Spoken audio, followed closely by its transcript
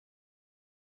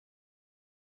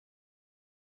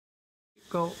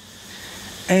Go.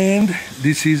 And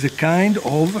this is the kind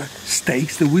of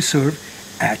steaks that we serve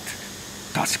at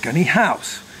Tuscany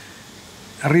House.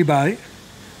 Ribeye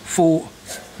for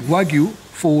wagyu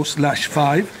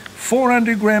 4/5,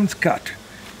 400 grams cut,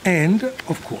 and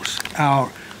of course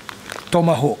our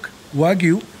Tomahawk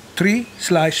wagyu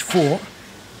 3/4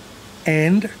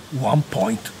 and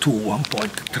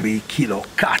 1.3 kilo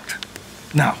cut.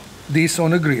 Now this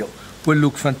on a grill will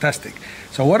look fantastic.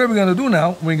 So what are we going to do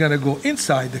now? We're going to go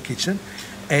inside the kitchen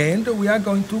and we are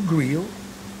going to grill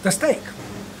the steak.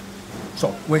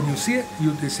 So when you see it,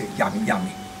 you say yummy,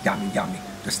 yummy, yummy, yummy.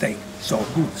 The steak, so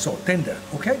good, so tender,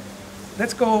 okay?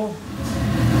 Let's go.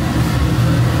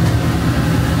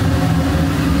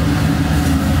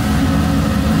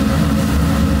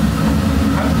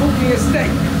 I'm cooking a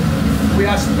steak. We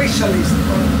are specialists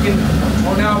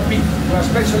on our beef. We are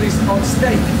specialists on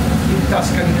steak in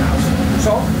Tuscany House.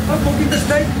 So I'm cooking the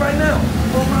steak right now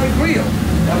on my grill.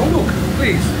 Have a look,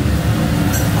 please.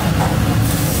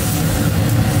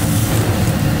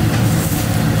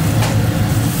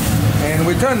 And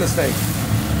we turn the steak.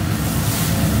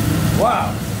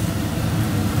 Wow.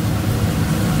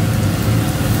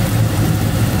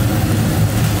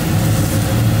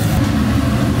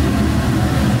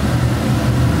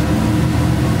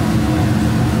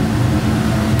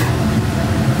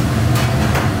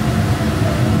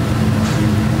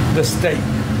 The steak.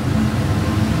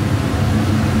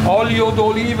 Olio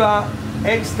d'oliva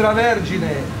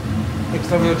extravergine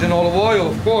olive oil,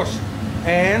 of course,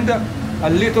 and a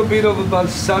little bit of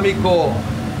balsamico.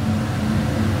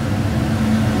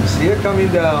 See it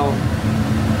coming down.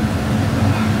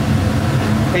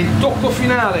 E il tocco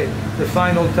finale, the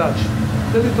final touch,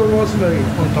 the little rosemary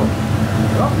on top.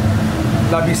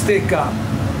 La bistecca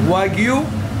wagyu,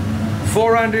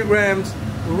 400 grams,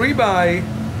 ribeye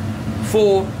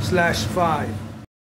 4/5.